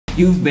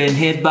You've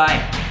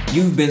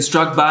been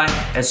struck by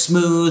a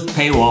smooth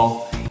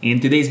paywall. In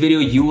today's video,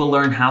 you will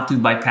learn how to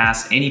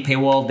bypass any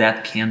paywall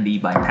that can be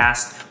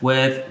bypassed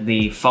with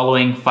the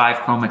following 5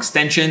 Chrome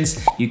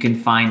extensions. You can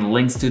find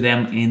links to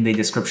them in the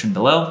description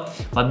below.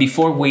 But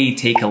before we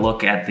take a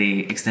look at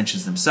the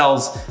extensions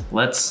themselves,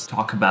 let's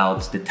talk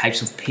about the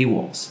types of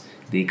paywalls.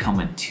 They come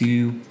in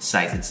 2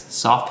 sizes,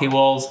 soft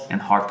paywalls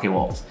and hard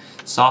paywalls.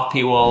 Soft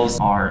paywalls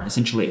are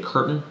essentially a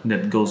curtain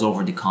that goes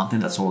over the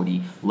content that's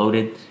already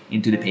loaded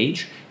into the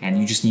page, and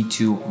you just need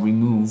to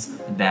remove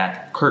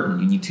that curtain.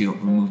 You need to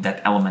remove that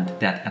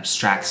element that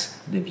abstracts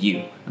the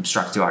view,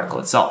 abstracts the article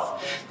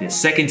itself. The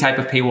second type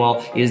of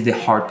paywall is the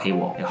hard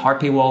paywall. The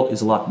hard paywall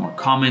is a lot more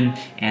common,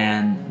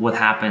 and what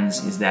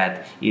happens is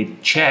that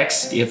it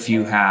checks if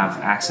you have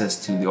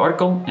access to the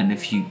article, and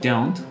if you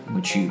don't,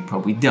 which you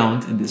probably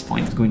don't at this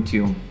point, it's going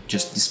to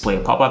just display a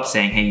pop-up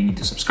saying, hey, you need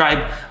to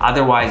subscribe.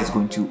 Otherwise, it's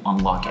going to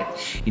unlock it.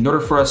 In order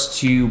for us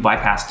to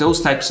bypass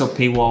those types of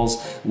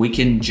paywalls, we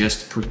can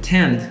just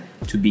pretend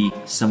to be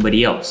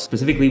somebody else.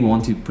 Specifically, we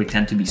want to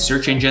pretend to be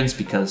search engines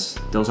because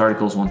those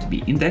articles want to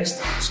be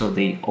indexed, so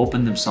they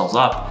open themselves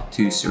up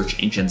to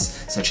search engines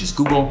such as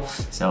Google.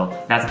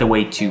 So that's the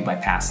way to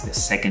bypass the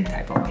second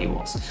type of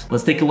paywalls.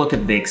 Let's take a look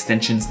at the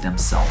extensions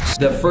themselves.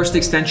 The first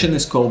extension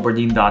is called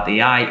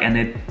Bardeen.ai, and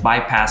it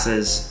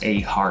bypasses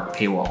a hard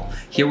paywall.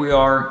 Here we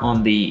are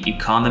on the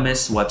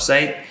Economist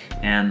website,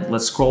 and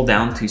let's scroll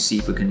down to see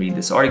if we can read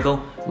this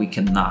article. We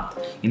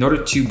cannot. In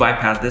order to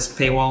bypass this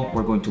paywall,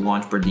 we're going to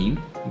launch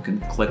Bardeen. You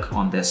can click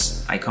on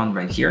this icon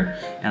right here,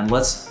 and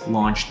let's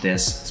launch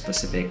this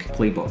specific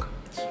playbook.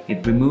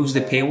 It removes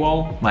the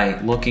paywall by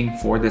looking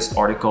for this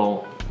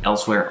article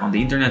elsewhere on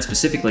the internet.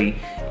 Specifically,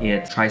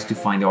 it tries to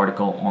find the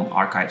article on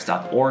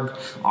archives.org.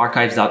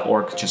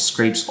 Archives.org just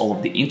scrapes all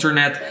of the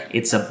internet.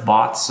 It's a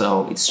bot,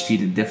 so it's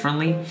treated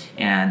differently,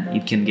 and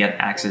it can get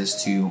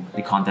access to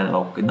the content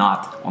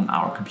not on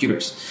our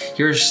computers.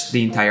 Here's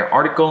the entire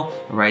article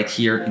right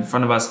here in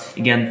front of us.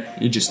 Again,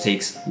 it just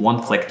takes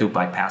 1 click to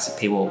bypass a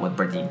paywall with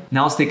Bardeen.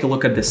 Now let's take a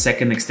look at the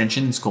second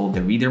extension. It's called the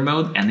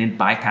ReaderMode, and it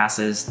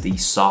bypasses the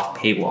soft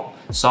paywall.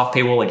 Soft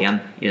paywall,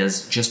 again,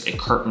 is just a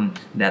curtain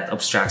that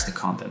abstracts the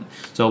content.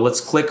 So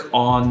let's click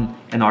on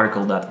an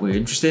article that we're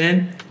interested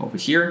in over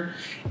here,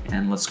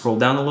 and let's scroll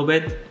down a little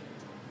bit.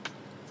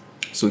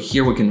 So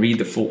here we can read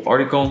the full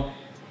article,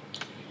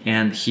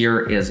 and here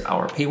is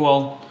our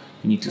paywall.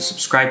 You need to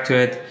subscribe to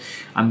it.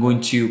 I'm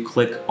going to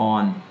click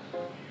on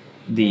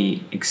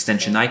the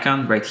extension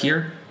icon right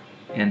here,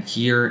 and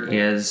here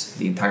is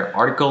the entire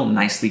article,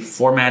 nicely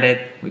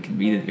formatted. We can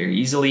read it very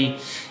easily.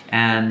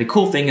 And the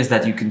cool thing is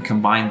that you can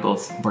combine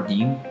both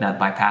Bardeen, that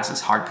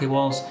bypasses hard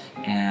paywalls,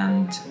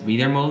 and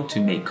ReaderMode to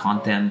make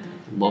content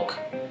look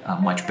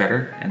much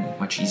better and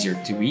much easier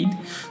to read.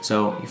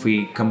 So if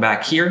we come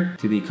back here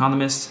to The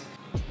Economist,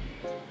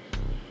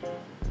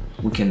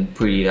 we can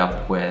pretty it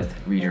up with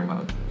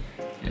ReaderMode.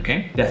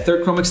 Okay. The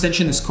third Chrome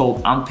extension is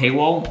called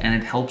Unpaywall, and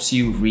it helps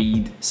you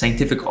read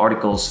scientific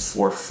articles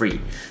for free.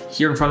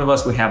 Here in front of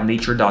us, we have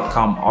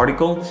nature.com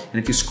article,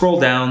 and if you scroll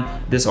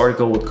down, this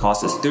article would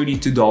cost us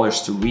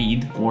 $32 to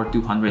read or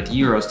 200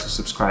 euros to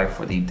subscribe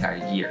for the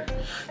entire year.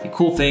 The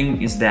cool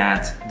thing is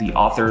that the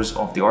authors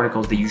of the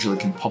articles, they usually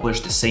can publish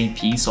the same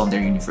piece on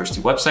their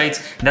university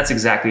websites, and that's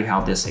exactly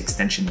how this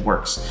extension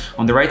works.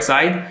 On the right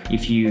side,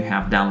 if you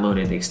have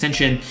downloaded the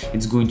extension,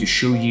 it's going to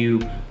show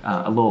you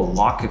a little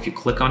lock. If you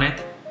click on it,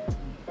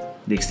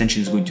 the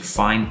extension is going to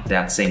find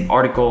that same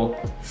article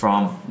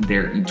from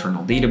their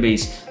internal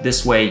database.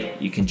 This way,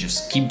 you can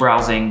just keep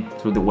browsing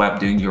through the web,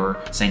 doing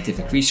your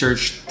scientific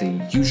research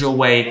the usual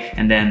way.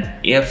 And then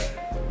if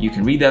you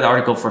can read that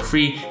article for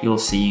free, you'll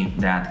see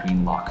that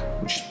green lock,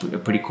 which is a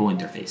pretty cool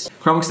interface.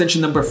 Chrome extension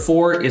number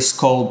 4 is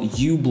called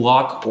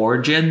uBlock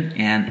Origin,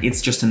 and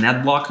it's just an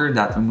ad blocker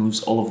that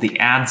removes all of the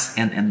ads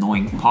and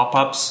annoying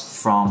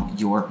pop-ups from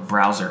your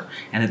browser.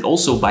 And it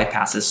also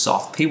bypasses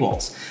soft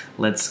paywalls.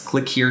 Let's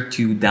click here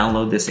to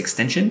download this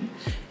extension,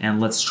 and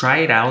let's try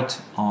it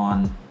out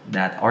on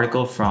that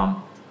article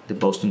from the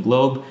Boston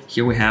Globe.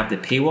 Here we have the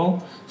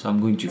paywall. So I'm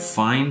going to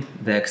find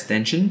the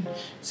extension.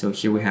 So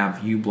here we have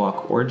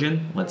uBlock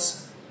Origin.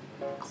 Let's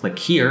click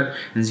here.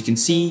 And as you can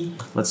see,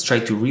 let's try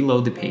to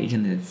reload the page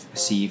and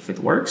see if it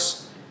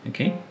works.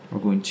 Okay, we're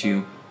going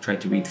to try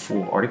to read the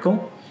full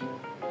article.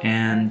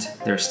 And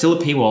there's still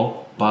a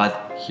paywall,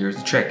 but here's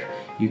the trick.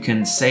 You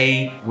can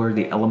say where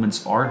the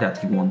elements are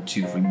that you want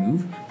to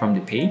remove from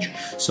the page.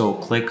 So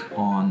click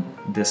on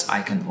this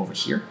icon over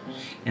here,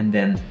 and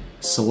then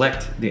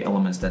select the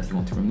elements that you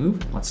want to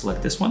remove. Let's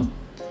select this one,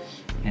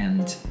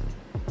 and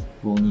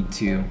we'll need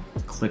to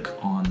click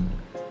on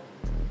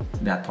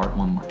that part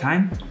one more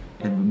time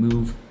and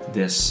remove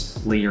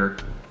this layer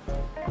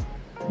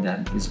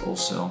that is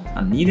also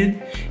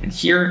unneeded. And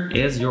here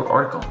is your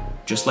article.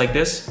 Just like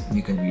this,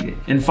 you can read it.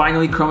 And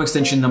finally, Chrome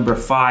extension number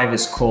 5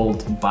 is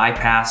called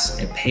Bypass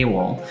a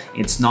Paywall.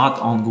 It's not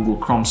on Google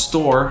Chrome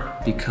Store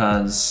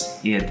because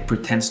it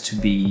pretends to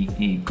be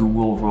a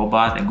Google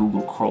robot, a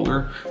Google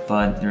crawler,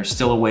 but there's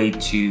still a way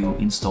to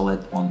install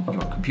it on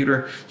your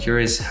computer. Here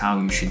is how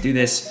you should do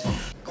this.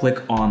 click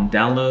on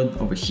download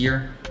over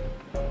here.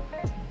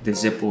 The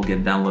zip will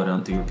get downloaded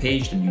onto your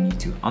page. Then you need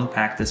to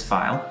unpack this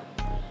file,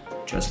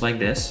 just like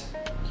this.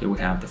 Here we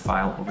have the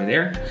file over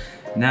there.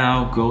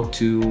 Now go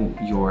to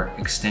your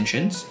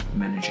extensions,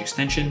 manage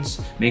extensions.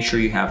 Make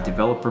sure you have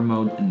developer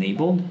mode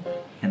enabled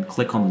and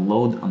click on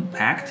load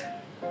unpacked.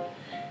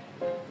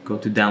 Go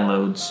to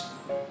downloads,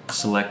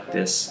 select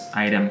this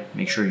item.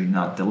 Make sure you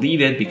not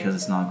delete it because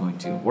it's not going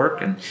to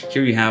work. And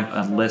here you have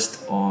a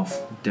list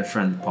of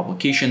different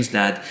publications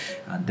that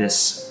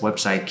this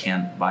website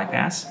can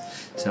bypass.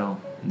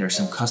 So there's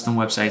some custom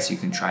websites you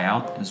can try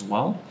out as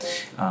well,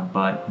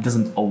 but it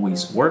doesn't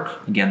always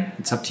work. Again,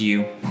 it's up to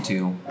you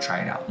to try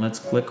it out. Let's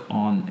click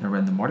on a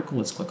random article.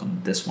 Let's click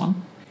on this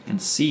one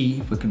and see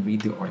if we can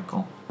read the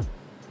article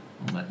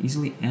all that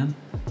easily. And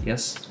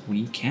yes,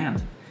 we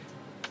can.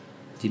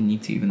 Didn't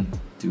need to even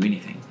do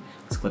anything.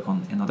 Let's click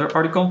on another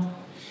article.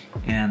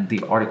 And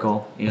the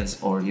article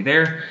is already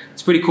there.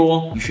 It's pretty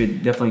cool. You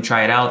should definitely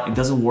try it out. It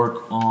doesn't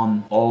work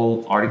on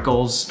all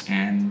articles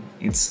and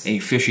it's a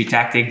fishy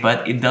tactic,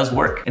 but it does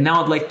work. And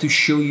now I'd like to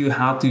show you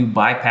how to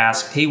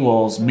bypass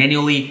paywalls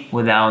manually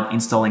without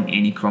installing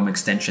any Chrome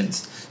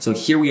extensions. So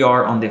here we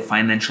are on the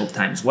Financial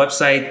Times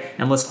website,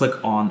 and let's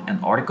click on an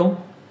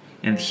article.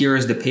 And here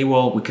is the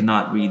paywall. We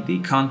cannot read the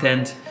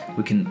content.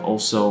 We can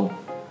also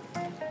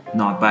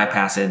not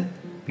bypass it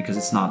because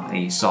it's not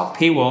a soft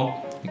paywall.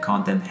 The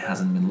content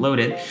hasn't been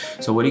loaded.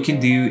 So what you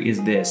can do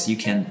is this. You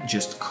can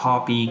just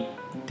copy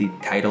the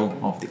title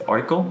of the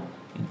article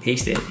and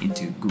paste it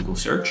into Google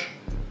search.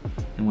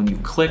 And when you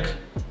click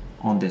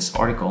on this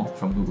article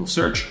from Google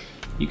search,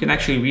 you can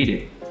actually read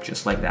it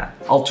just like that.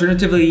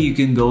 Alternatively, you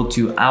can go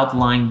to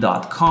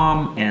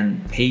outline.com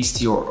and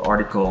paste your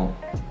article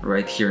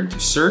right here into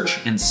search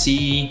and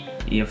see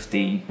if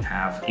they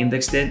have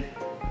indexed it.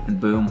 And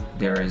boom,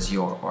 there is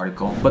your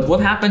article. But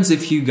what happens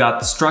if you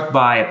got struck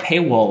by a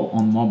paywall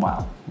on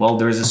mobile? Well,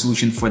 there is a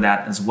solution for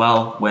that as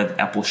well with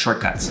Apple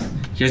Shortcuts.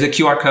 Here's a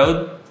QR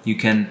code. You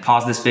can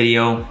pause this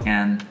video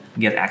and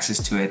get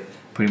access to it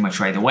pretty much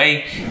right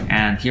away.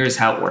 And here's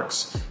how it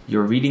works.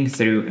 You're reading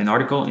through an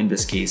article, in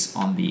this case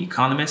on The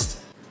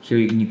Economist. Here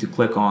you need to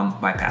click on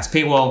bypass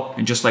paywall,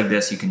 and just like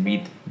this, you can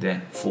read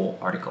the full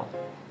article.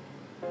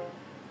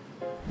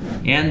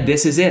 And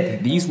this is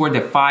it. These were the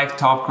 5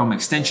 top Chrome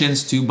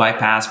extensions to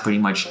bypass pretty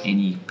much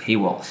any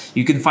paywall.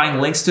 You can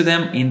find links to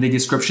them in the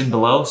description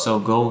below, so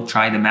go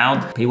try them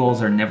out.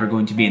 Paywalls are never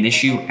going to be an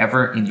issue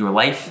ever in your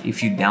life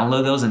if you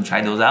download those and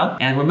try those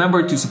out. And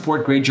remember to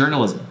support great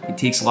journalism. It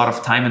takes a lot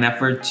of time and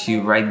effort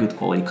to write good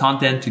quality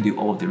content, to do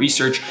all of the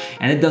research,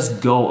 and it does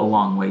go a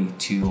long way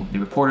to the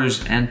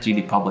reporters and to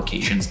the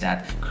publications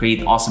that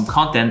create awesome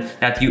content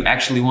that you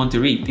actually want to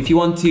read. If you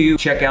want to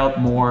check out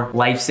more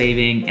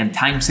life-saving and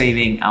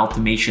time-saving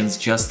automations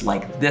just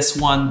like this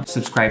one,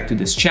 subscribe to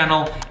this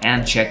channel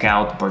and check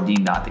out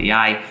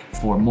Bardeen.ai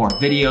for more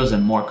videos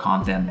and more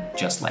content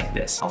just like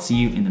this. I'll see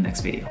you in the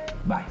next video.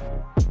 Bye.